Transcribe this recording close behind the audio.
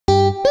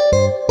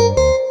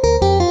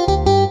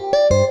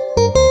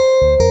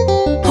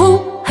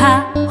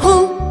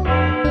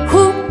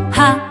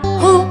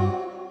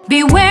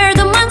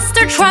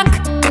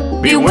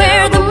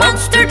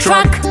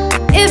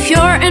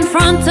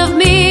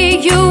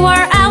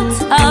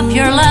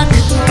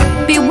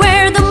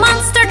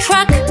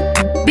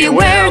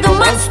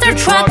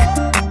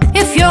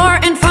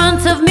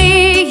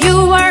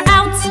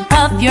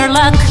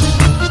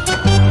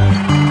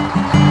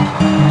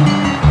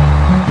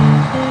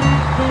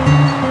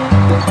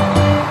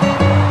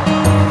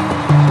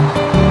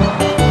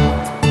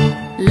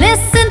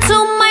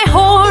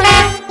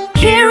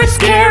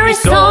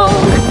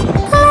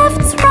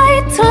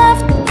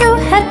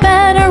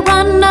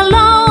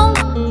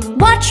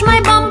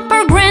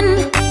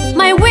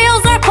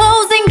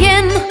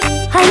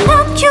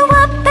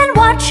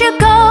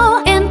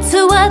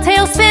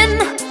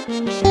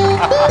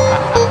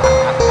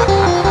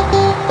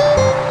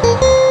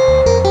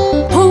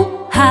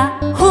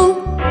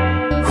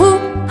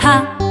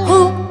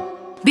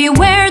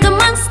Beware the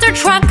monster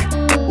truck.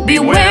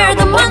 Beware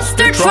the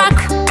monster truck.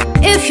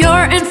 If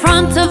you're in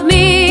front of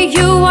me,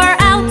 you are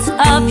out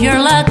of your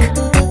luck.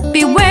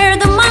 Beware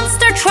the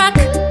monster truck.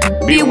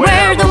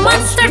 Beware the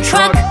monster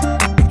truck.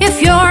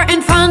 If you're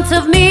in front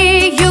of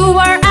me, you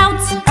are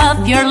out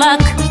of your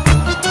luck.